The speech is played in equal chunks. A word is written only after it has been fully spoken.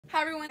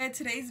Hi everyone,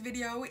 today's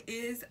video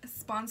is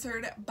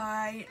sponsored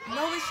by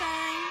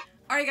Novashine.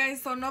 Alright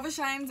guys, so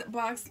Novashine's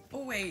box,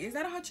 oh wait, is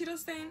that a Hot Cheeto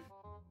stain?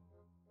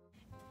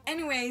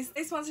 Anyways,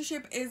 this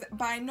sponsorship is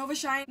by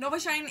Novashine.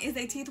 Novashine is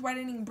a teeth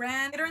whitening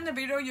brand. Later in the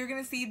video, you're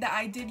gonna see that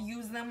I did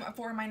use them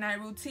for my night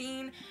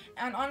routine.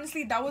 And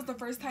honestly, that was the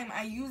first time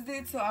I used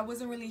it, so I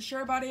wasn't really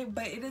sure about it.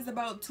 But it is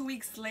about 2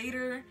 weeks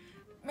later.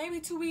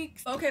 Maybe 2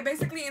 weeks. Okay,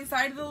 basically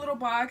inside of the little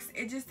box,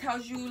 it just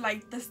tells you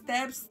like the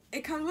steps.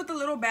 It comes with a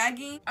little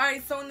baggie.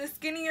 Alright, so in the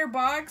skinnier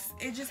box,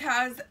 it just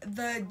has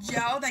the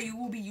gel that you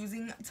will be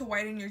using to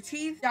whiten your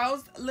teeth.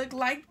 Gels look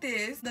like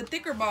this. The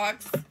thicker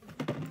box,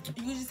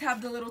 you just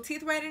have the little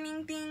teeth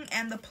whitening thing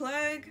and the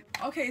plug.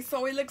 Okay,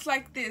 so it looks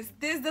like this.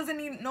 This doesn't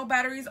need no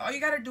batteries. All you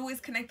gotta do is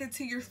connect it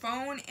to your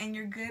phone and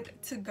you're good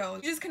to go.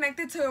 You just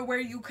connect it to where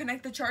you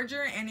connect the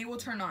charger and it will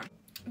turn on.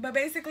 But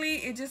basically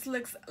it just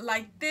looks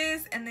like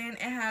this, and then it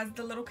has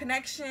the little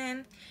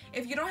connection.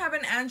 If you don't have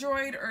an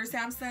Android or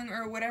Samsung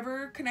or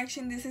whatever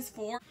connection this is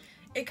for,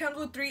 it comes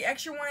with 3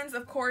 extra ones.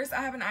 Of course,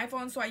 I have an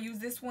iPhone, so I use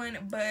this one,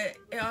 but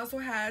it also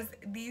has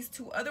these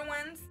 2 other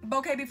ones. But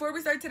okay, before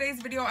we start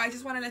today's video, I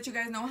just want to let you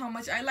guys know how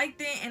much I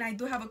liked it, and I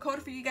do have a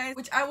code for you guys,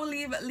 which I will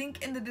leave a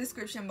link in the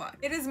description box.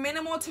 It is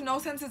minimal to no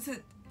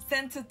sensitivity,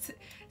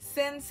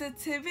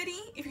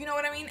 if you know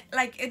what I mean.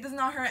 Like, it does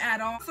not hurt at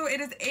all. So it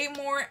is 8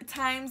 more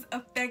times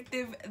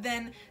effective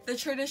than the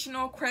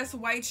traditional Crest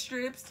white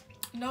strips.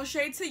 No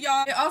shade to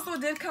y'all. It also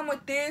did come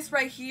with this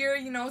right here,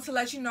 you know, to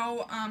let you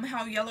know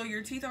how yellow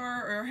your teeth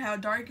are or how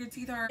dark your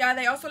teeth are. Yeah,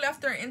 they also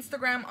left their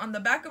Instagram on the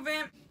back of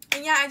it.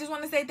 And yeah, I just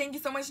want to say thank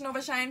you so much,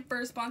 Novashine,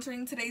 for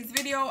sponsoring today's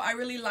video. I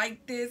really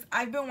like this.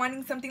 I've been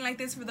wanting something like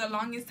this for the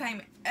longest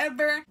time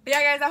ever. But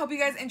yeah, guys, I hope you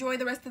guys enjoy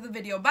the rest of the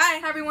video. Bye.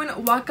 Hi,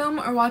 everyone.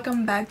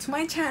 Welcome back to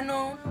my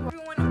channel.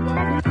 Everyone,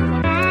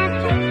 welcome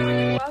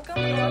back.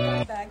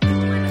 Welcome back to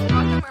my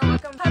channel.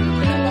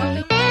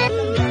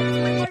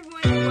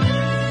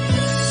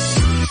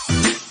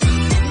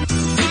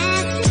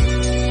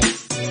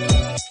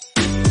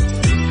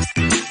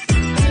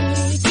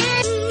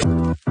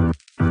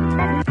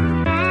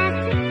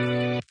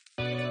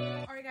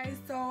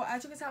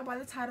 As you can tell by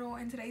the title,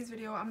 in today's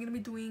video I'm gonna be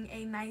doing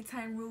a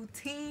nighttime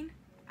routine,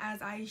 as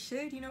I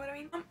should, you know what I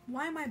mean.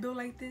 Why am I built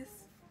like this?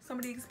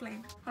 Somebody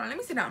explain. Hold on, let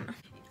me sit down.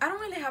 I don't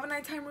really have a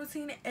nighttime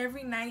routine.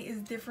 Every night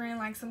is different.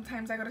 Like,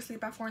 sometimes I go to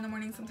sleep at 4 in the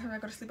morning, sometimes I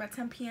go to sleep at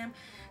 10 p.m.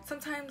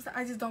 Sometimes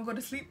I just don't go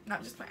to sleep.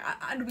 Not just like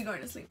I do be going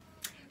to sleep.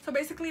 So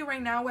basically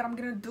right now what I'm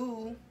gonna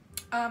do,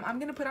 I'm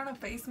gonna put on a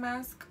face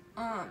mask.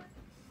 The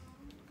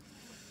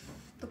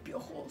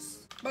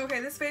piojos. But okay,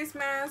 this face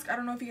mask, I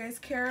don't know if you guys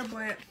care,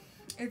 but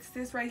it's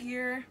this right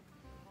here.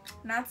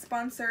 Not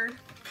sponsored.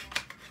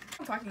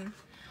 I'm talking.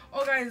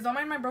 Oh guys, don't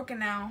mind my broken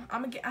nail.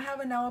 I have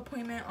a nail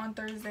appointment on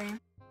Thursday.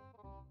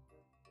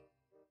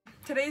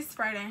 Today's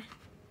Friday,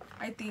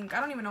 I think. I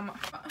don't even know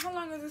how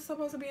long is this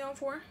supposed to be on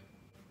for?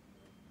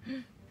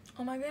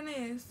 Oh my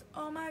goodness.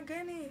 Oh my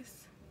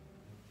goodness.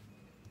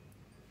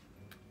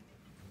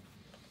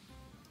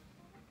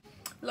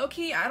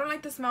 Low-key, I don't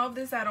like the smell of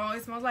this at all.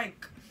 It smells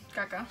like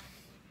caca.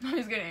 I'm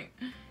just kidding.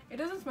 It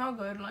doesn't smell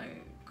good.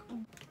 Like,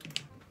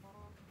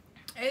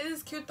 it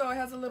is cute though. It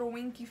has a little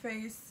winky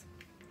face.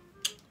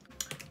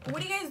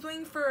 What are you guys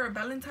doing for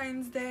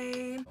Valentine's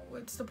Day?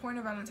 What's the point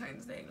of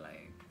Valentine's Day?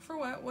 Like, for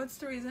what? What's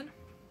the reason?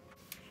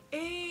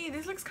 Hey,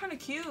 this looks kind of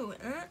cute.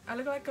 I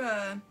look like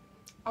a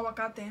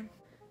aguacate.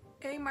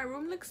 Hey, my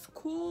room looks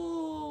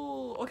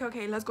cool.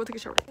 Okay, let's go take a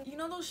shower. You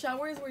know those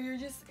showers where you're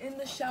just in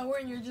the shower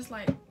and you're just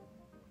like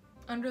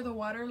under the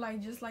water,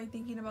 like just like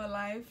thinking about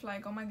life?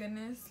 Like, oh my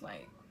goodness,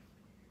 like,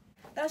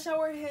 that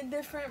shower hit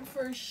different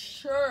for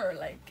sure.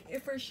 Like,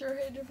 it for sure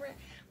hit different.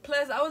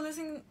 Plus, I was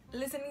listening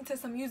to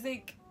some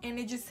music and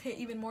it just hit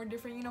even more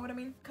different, you know what I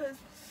mean? Because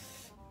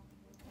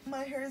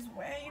my hair is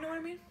wet, you know what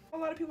I mean? A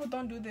lot of people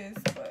don't do this,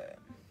 but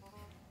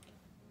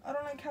I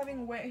don't like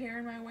having wet hair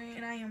in my way,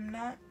 and I am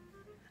not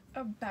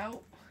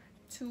about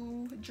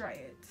to dry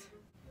it.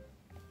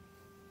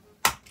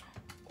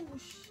 Oh,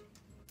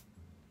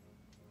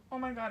 oh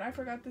my god, I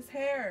forgot this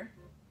hair.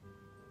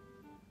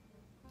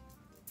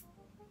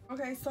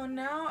 Okay, so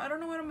now I don't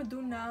know what I'm gonna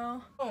do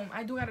now. Oh,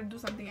 I do gotta do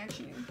something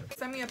actually.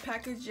 Sent me a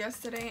package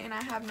yesterday and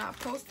I have not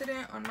posted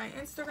it on my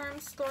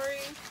Instagram story.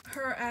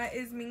 Her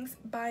is Minx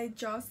by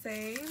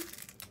Jose.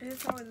 This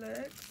is how it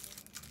looks.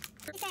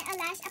 We sent a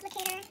lash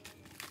applicator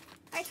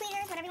or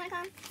tweeters, whatever you want to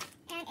call them,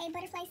 and a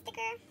butterfly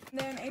sticker.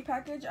 Then a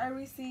package I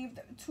received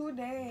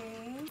today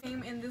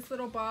came in this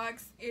little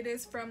box. It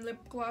is from Lip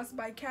Gloss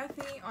by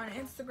Kathy on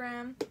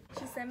Instagram.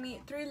 She sent me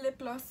 3 lip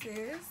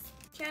glosses.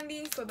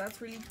 Candy, so that's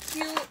really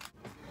cute.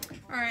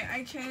 Alright,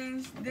 I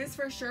changed this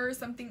for sure,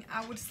 something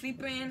I would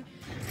sleep in,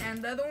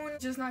 and the other one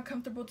just not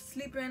comfortable to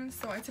sleep in,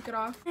 so I took it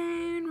off.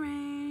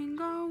 Rain,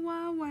 go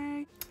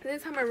away. This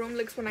is how my room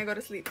looks when I go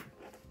to sleep.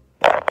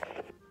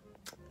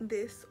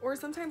 This, or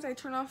sometimes I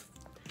turn off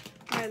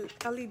my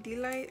LED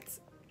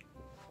lights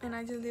and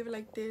I just leave it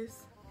like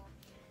this,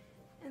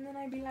 and then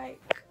I'd be like,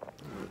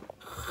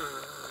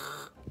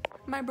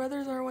 my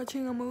brothers are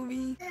watching a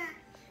movie.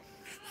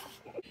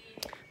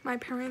 My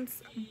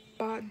parents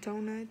bought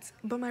donuts,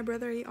 but my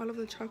brother ate all of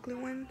the chocolate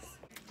ones.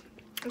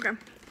 Okay,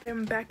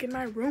 I'm back in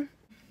my room.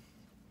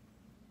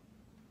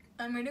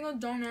 I'm eating a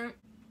donut.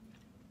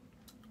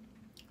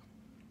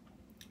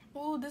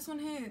 Oh, this one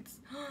hits.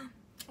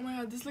 Oh my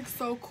god, this looks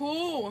so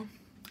cool.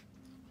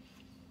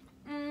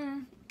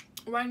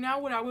 Right now,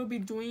 what I will be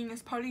doing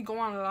is probably go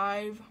on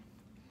live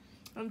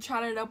and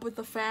chat it up with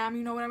the fam,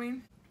 you know what I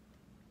mean?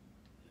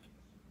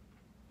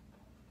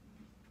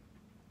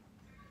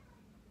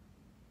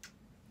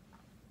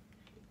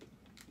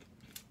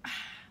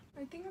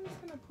 I think I'm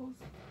just gonna post.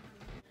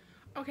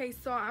 Okay,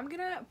 so I'm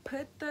gonna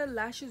put the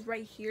lashes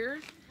right here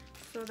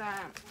so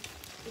that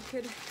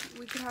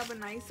we could have a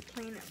nice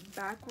plain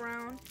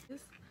background.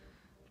 This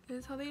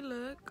is how they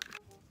look.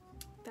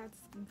 That's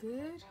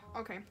good.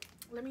 Okay,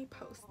 let me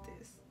post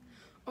this.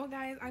 Oh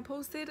guys, I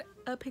posted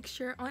a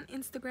picture on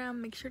Instagram.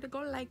 Make sure to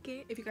go like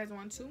it if you guys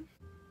want to.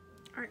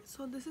 Alright,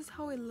 so this is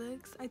how it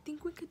looks. I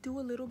think we could do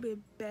a little bit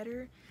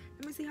better.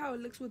 Let me see how it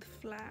looks with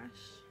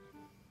flash.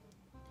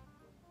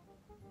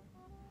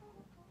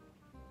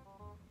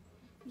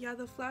 Yeah,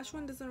 the flash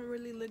one doesn't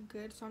really look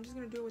good, so I'm just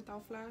gonna do it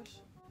without flash.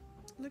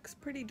 Looks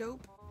pretty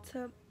dope.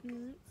 To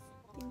Meek,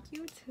 thank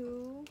you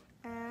to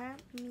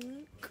at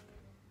Meek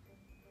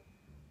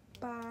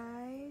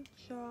by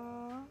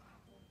Jaw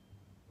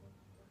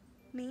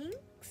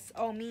Minx.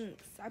 Oh,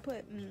 Minx. I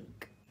put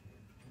Meek.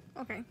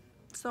 Okay,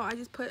 so I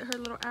just put her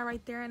little eye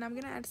right there, and I'm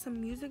gonna add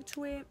some music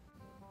to it.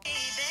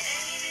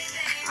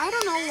 I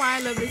don't know why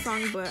I love this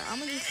song, but I'm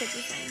gonna just put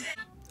this on.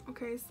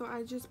 Okay, so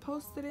I just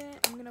posted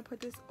it. I'm gonna put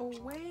this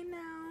away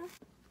now.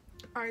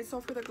 Alright, so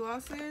for the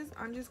glosses,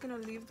 I'm just gonna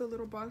leave the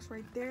little box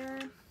right there.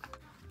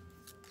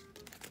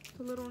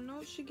 The little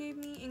note she gave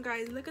me. And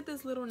guys, look at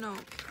this little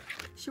note.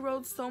 She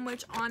wrote so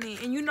much on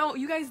it. And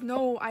you guys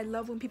know I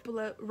love when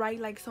people write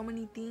like so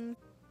many things.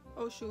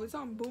 Oh shoot, it's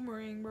on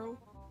Boomerang, bro.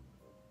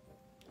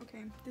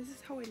 Okay, this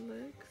is how it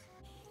looks.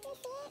 Let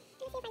me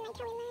see if I like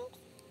how it looks.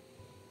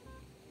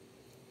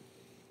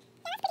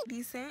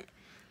 Decent.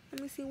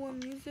 Let me see what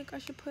music I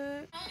should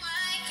put.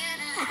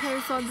 Okay,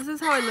 so this is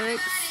how it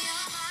looks.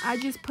 I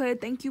just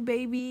put thank you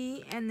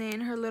baby and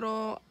then her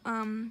little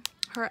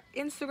her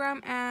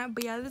Instagram ad.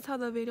 But yeah, this is how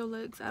the video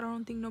looks. I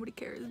don't think nobody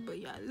cares, but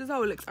yeah, this is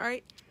how it looks. All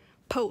right,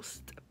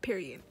 post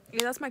period.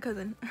 Yeah, that's my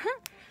cousin.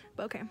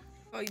 But okay,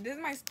 oh,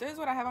 this is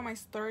what I have on my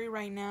story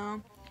right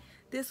now.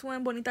 This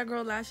one, Bonita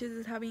Girl Lashes,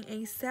 is having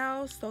a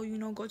sale, so you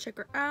know, go check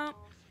her out.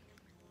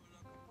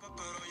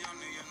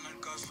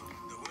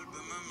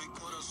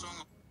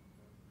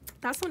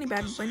 That's the only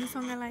Bad Bunny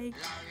song I like.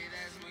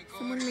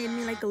 Someone made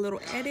me like a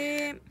little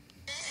edit.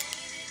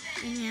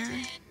 And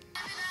yeah.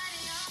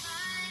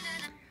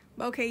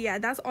 But okay, yeah,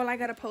 that's all I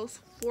gotta post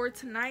for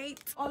tonight.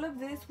 All of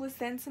this was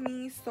sent to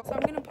me, so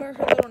I'm gonna put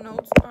her little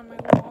notes on my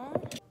wall.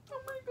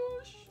 Oh my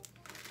gosh.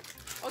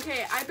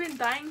 Okay, I've been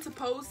dying to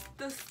post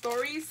the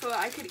story so that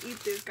I could eat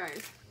this,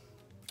 guys.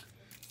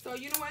 So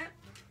you know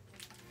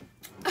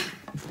what?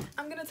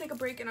 I'm gonna take a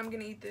break and I'm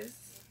gonna eat this.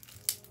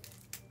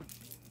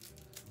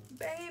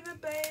 Baby,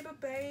 baby,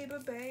 baby,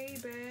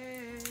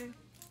 baby.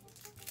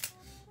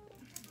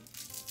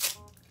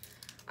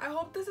 I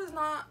hope this is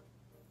not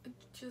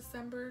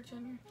December,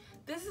 January.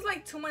 This is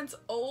like 2 months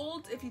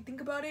old if you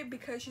think about it,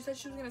 because she said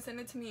she was gonna send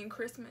it to me in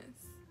Christmas.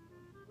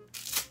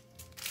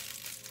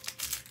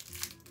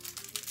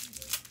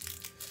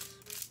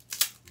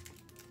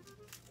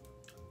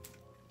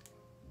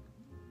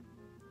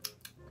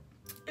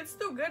 It's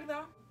still good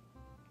though.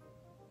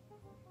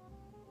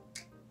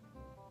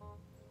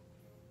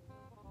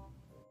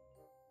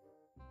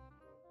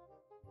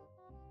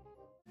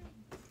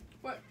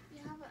 What?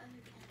 You have an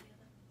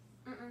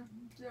other camera.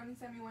 They only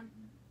sent me one.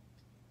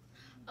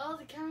 Oh,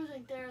 the camera's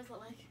like there, is it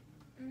like?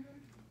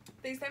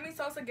 They sent me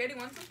salsa getty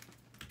one.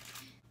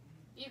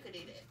 You could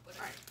eat it.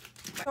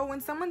 Alright. So when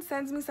someone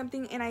sends me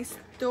something and I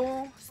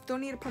still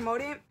need to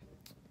promote it,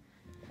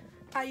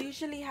 I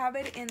usually have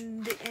it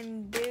in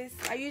this.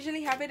 I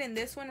usually have it in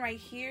this one right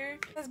here.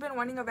 I've been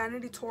wanting a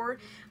vanity tour,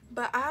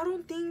 but I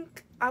don't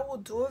think I will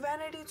do a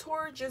vanity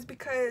tour just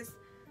because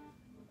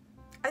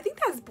I think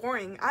that's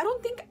boring. I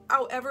don't think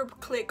I'll ever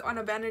click on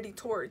a vanity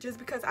tour just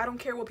because I don't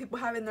care what people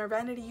have in their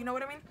vanity, you know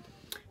what I mean?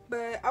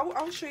 But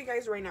I'll show you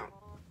guys right now.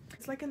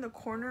 It's like in the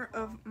corner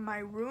of my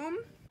room.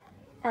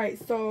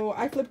 Alright, so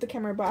I flipped the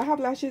camera, but I have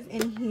lashes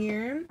in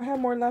here. I have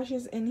more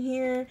lashes in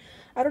here.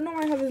 I don't know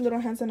why I have this little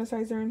hand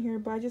sanitizer in here,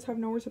 but I just have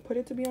nowhere to put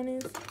it, to be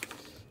honest.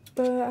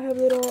 But I have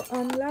little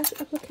lash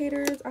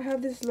applicators. I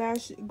have this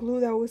lash glue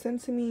that was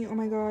sent to me. Oh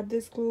my god,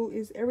 this glue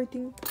is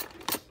everything.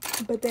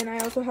 But then I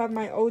also have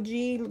my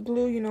OG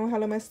glue, you know,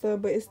 hella messed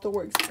up, but it still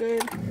works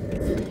good.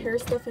 Hair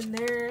stuff in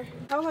there.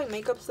 I have like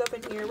makeup stuff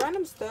in here.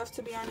 Random stuff,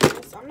 to be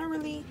honest. I'm not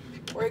really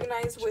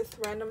organized with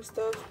random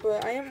stuff,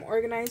 but I am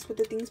organized with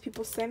the things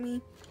people send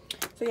me.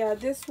 So yeah,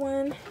 this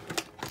one,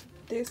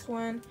 this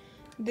one,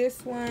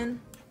 this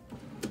one,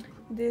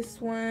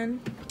 this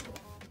one,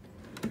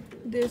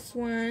 this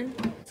one.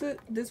 So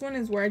this one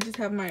is where I just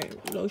have my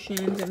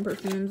lotions and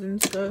perfumes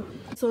and stuff.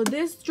 So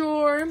this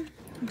drawer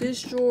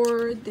this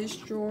drawer, this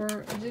drawer,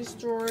 this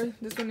drawer,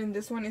 this one, and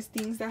this one is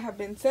things that have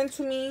been sent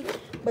to me,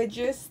 but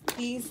just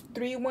these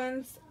 3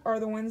 ones are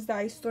the ones that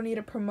I still need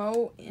to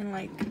promote and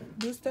like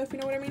do stuff, you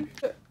know what I mean?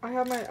 I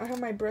have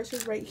my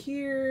brushes right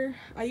here.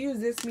 I use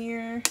this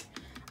mirror.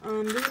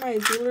 This is my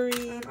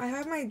jewelry. I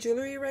have my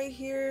jewelry right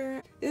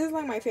here. This is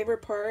like my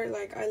favorite part.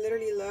 Like, I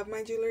literally love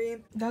my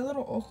jewelry. That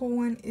little ojo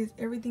one is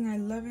everything. I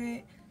love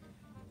it.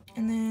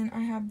 And then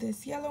I have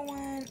this yellow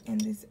one and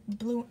this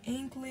blue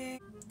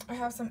anklet. I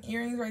have some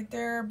earrings right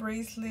there,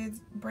 bracelets.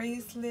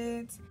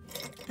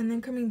 And then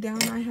coming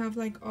down, I have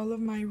like all of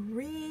my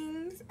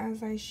rings,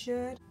 as I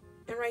should.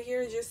 And right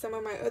here is just some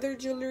of my other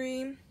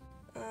jewelry.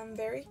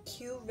 Very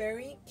cute,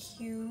 very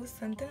cute.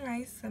 Something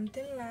nice,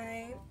 something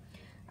light.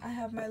 I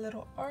have my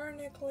little R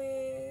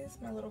necklace,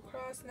 my little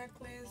cross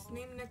necklace,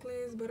 name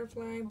necklace,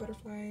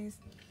 butterflies.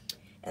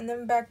 And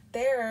then back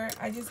there,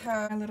 I just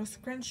have my little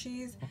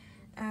scrunchies,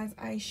 as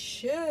I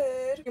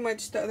should. Pretty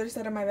much the other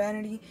side of my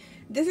vanity.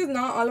 This is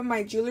not all of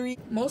my jewelry.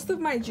 Most of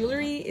my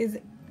jewelry is,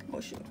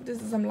 oh shoot,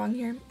 this is some long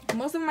hair.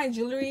 Most of my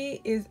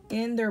jewelry is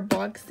in their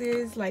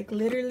boxes. Like,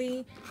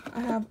 literally, I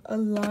have a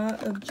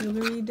lot of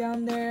jewelry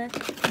down there,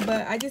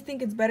 but I just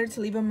think it's better to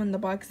leave them in the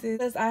boxes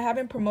because I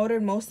haven't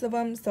promoted most of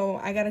them, so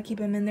I gotta keep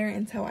them in there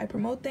until I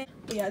promote them.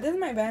 But yeah, this is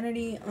my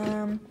vanity.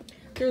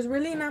 There's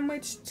really not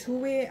much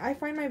to it. I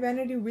find my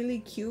vanity really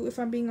cute, if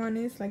I'm being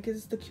honest. Like,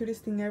 it's the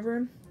cutest thing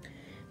ever,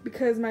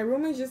 because my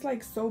room is just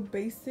like so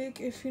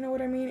basic, if you know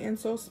what I mean, and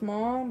so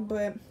small.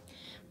 But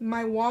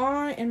my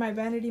wall and my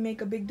vanity make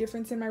a big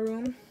difference in my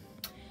room,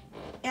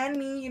 and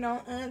me, you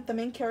know, the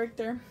main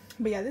character.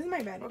 But yeah, this is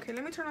my vanity. Okay,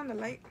 let me turn on the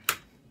light.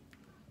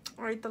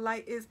 All right, the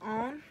light is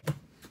on.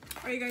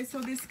 All right, guys,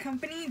 so this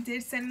company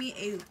did send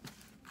me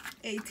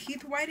a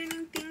teeth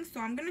whitening thing, so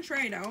I'm gonna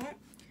try it out.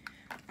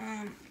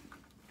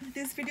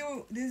 This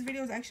video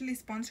is actually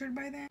sponsored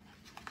by them.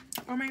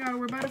 Oh my god,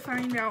 we're about to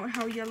find out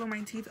how yellow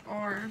my teeth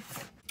are.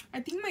 I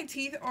think my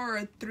teeth are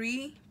a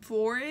 3,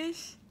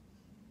 4-ish.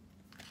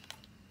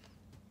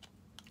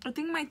 I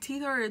think my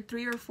teeth are a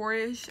 3 or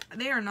 4-ish.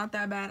 They are not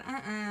that bad.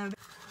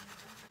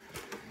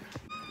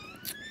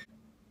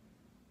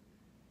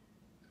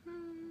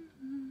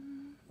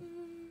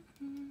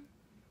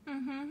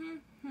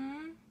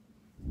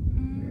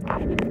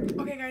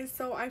 Okay, guys,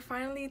 so I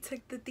finally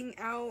took the thing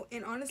out,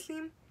 and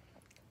honestly,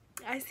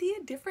 I see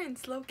a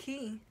difference,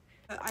 low-key.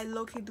 I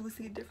low-key do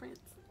see a difference.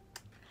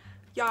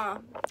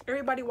 Y'all,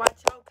 everybody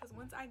watch out, because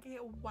once I get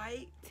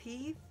white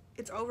teeth,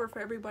 it's over for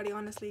everybody,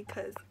 honestly,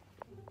 because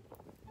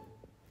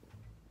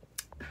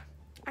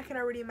I can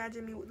already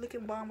imagine me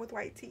looking bomb with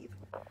white teeth.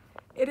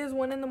 It is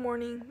 1 in the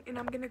morning, and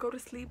I'm gonna go to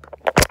sleep.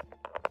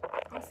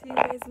 I'll see you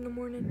guys in the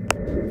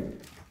morning.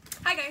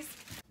 Hi, guys.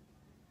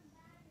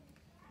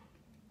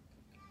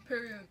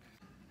 Period.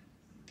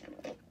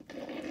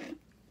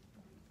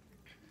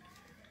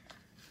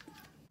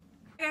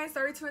 Hey guys,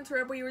 sorry to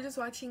interrupt what you were just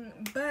watching,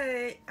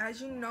 but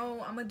as you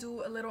know, I'm gonna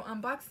do a little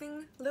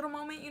unboxing little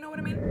moment, you know what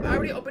I mean? I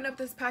already opened up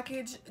this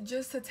package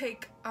just to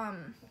take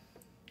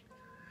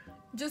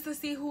just to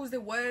see whose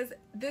it was.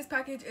 This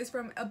package is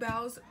from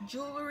Abel's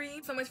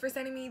Jewelry. So much for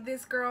sending me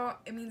this, girl.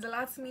 It means a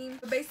lot to me.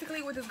 But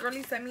basically what this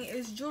girlie sent me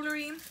is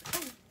jewelry.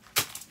 Oh,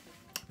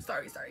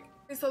 sorry.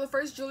 Okay, so the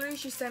first jewelry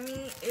she sent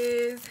me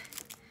is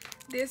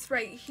this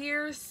right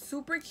here.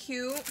 Super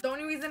cute. The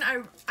only reason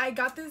I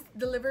got this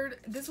delivered,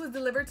 this was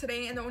delivered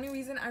today, and the only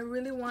reason I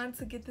really want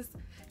to get this,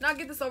 not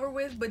get this over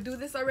with, but do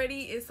this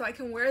already, is so I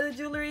can wear the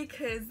jewelry,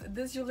 because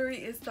this jewelry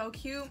is so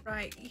cute.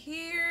 Right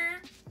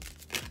here,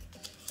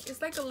 it's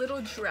like a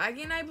little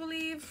dragon, I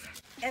believe.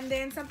 And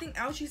then something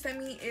else she sent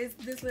me is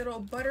this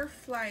little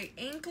butterfly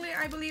anklet.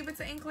 I believe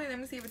it's an anklet. Let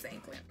me see if it's an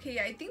anklet. Okay,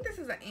 yeah, I think this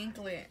is an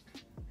anklet.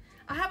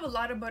 I have a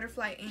lot of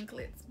butterfly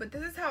anklets, but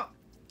this is how,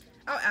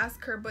 I'll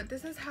ask her, but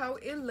this is how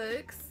it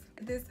looks.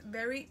 This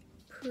very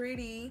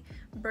pretty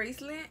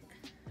bracelet.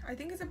 I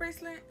think it's a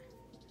bracelet.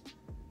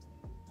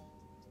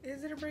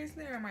 Is it a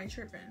bracelet or am I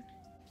tripping?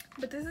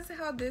 But this is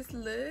how this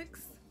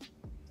looks.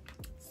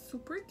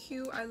 Super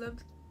cute. I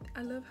love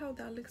how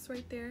that looks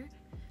right there.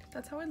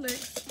 That's how it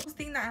looks. The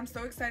thing that I'm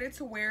so excited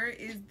to wear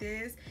is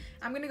this.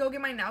 I'm gonna go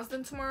get my nails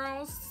done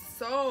tomorrow,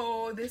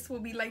 so this will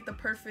be like the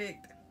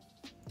perfect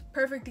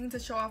thing to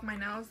show off my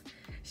nails.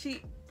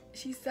 She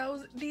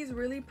sells these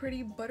really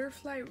pretty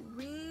butterfly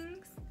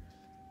rings,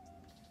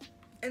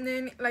 and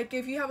then like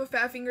if you have a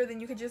fat finger, then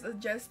you could just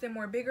adjust them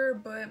more bigger,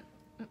 but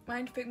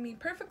mine fit me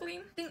perfectly.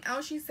 The thing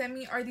else she sent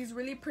me are these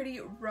really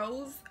pretty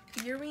rose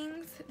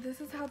earrings.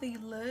 This is how they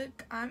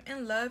look. I'm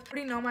in love. I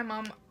already know my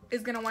mom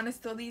is gonna want to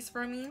steal these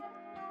for me.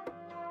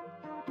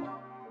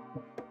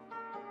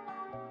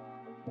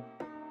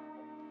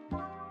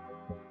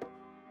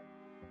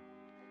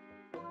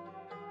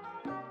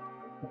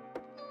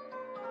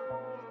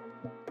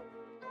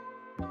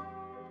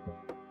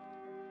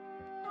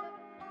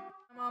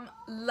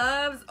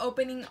 Loves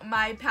opening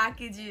my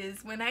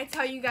packages. When I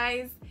tell you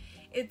guys,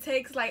 it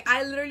takes like,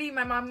 I literally,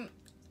 my mom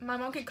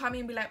could call me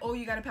and be like, oh,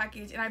 you got a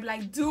package, and I'd be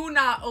like, do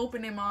not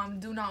open it, mom,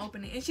 do not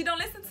open it. And she don't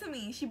listen to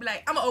me. She'd be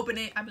like, I'm gonna open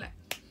it. I'd be like,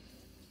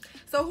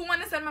 So who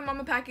want to send my mom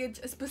a package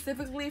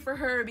specifically for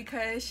her,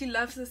 because she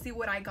loves to see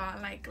what I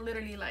got. Like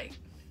literally, like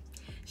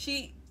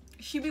she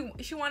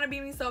want to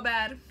be me so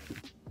bad.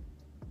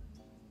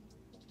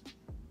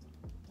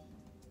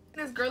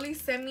 This girly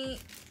sent me,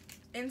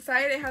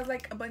 inside it has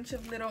like a bunch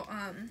of little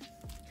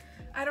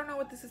I don't know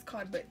what this is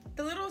called, but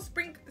the little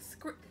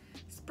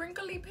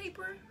sprinkly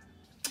paper,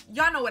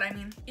 y'all know what I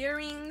mean.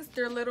 Earrings,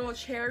 they're little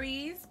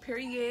cherries,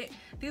 period.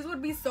 These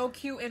would be so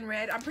cute in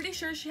red. I'm pretty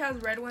sure she has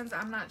red ones,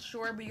 I'm not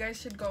sure, but you guys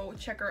should go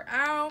check her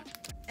out.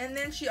 And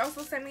then she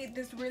also sent me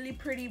this really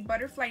pretty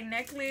butterfly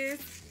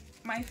necklace,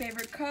 my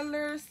favorite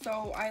color,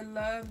 so I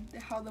love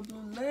how the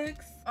blue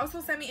looks.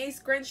 Also sent me a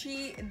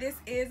scrunchie. This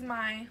is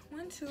my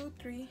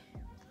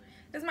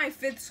this is my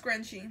 5th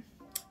scrunchie,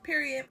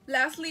 period.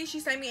 Lastly, she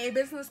sent me a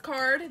business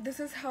card. This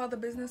is how the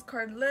business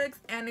card looks,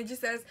 and it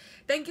just says,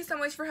 thank you so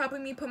much for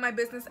helping me put my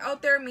business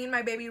out there. Me and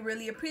my baby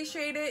really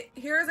appreciate it.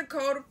 Here is a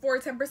code for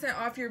 10%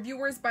 off your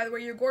viewers. By the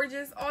way, you're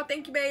gorgeous. Oh,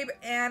 thank you, babe.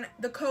 And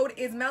the code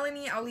is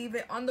Melany. I'll leave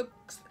it on the,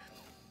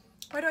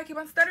 why do I keep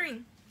on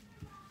stuttering?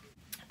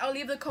 I'll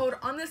leave the code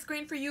on the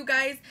screen for you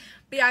guys.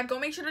 But yeah, go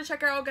make sure to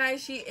check her out,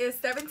 guys. She is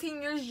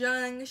 17 years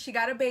young. She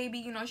got a baby,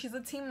 you know, she's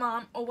a teen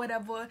mom or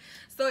whatever.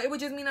 So it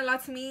would just mean a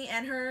lot to me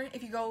and her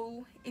if you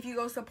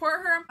go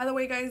support her. By the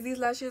way, guys, these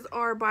lashes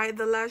are by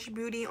The Lash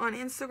Beauty on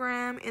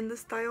Instagram in the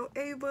style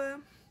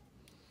Ava.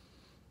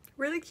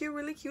 Really cute,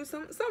 really cute.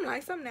 Some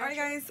nice, some natural.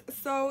 Alright, guys,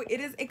 so it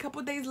is a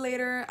couple days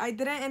later. I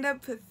didn't end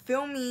up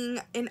filming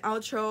an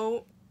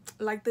outro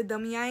like the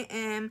dummy I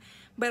am,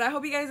 but I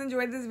hope you guys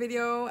enjoyed this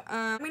video.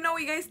 Let me know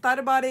what you guys thought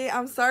about it.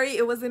 I'm sorry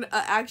it wasn't an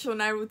actual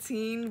night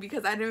routine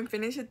because I didn't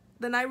finish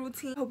the night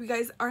routine. Hope you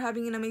guys are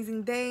having an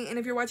amazing day, and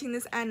if you're watching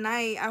this at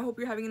night, I hope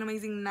you're having an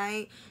amazing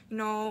night. You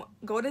know,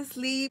 go to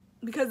sleep,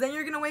 because then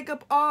you're gonna wake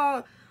up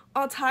all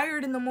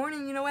tired in the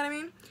morning, you know what I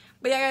mean?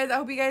 But yeah, guys, I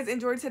hope you guys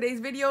enjoyed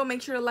today's video.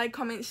 Make sure to like,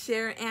 comment,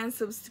 share, and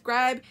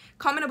subscribe.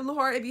 Comment a blue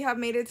heart if you have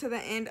made it to the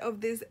end of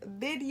this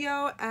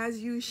video, as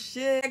you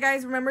should. Yeah,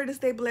 guys, remember to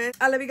stay blessed.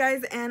 I love you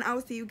guys, and I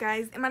will see you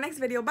guys in my next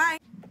video. Bye.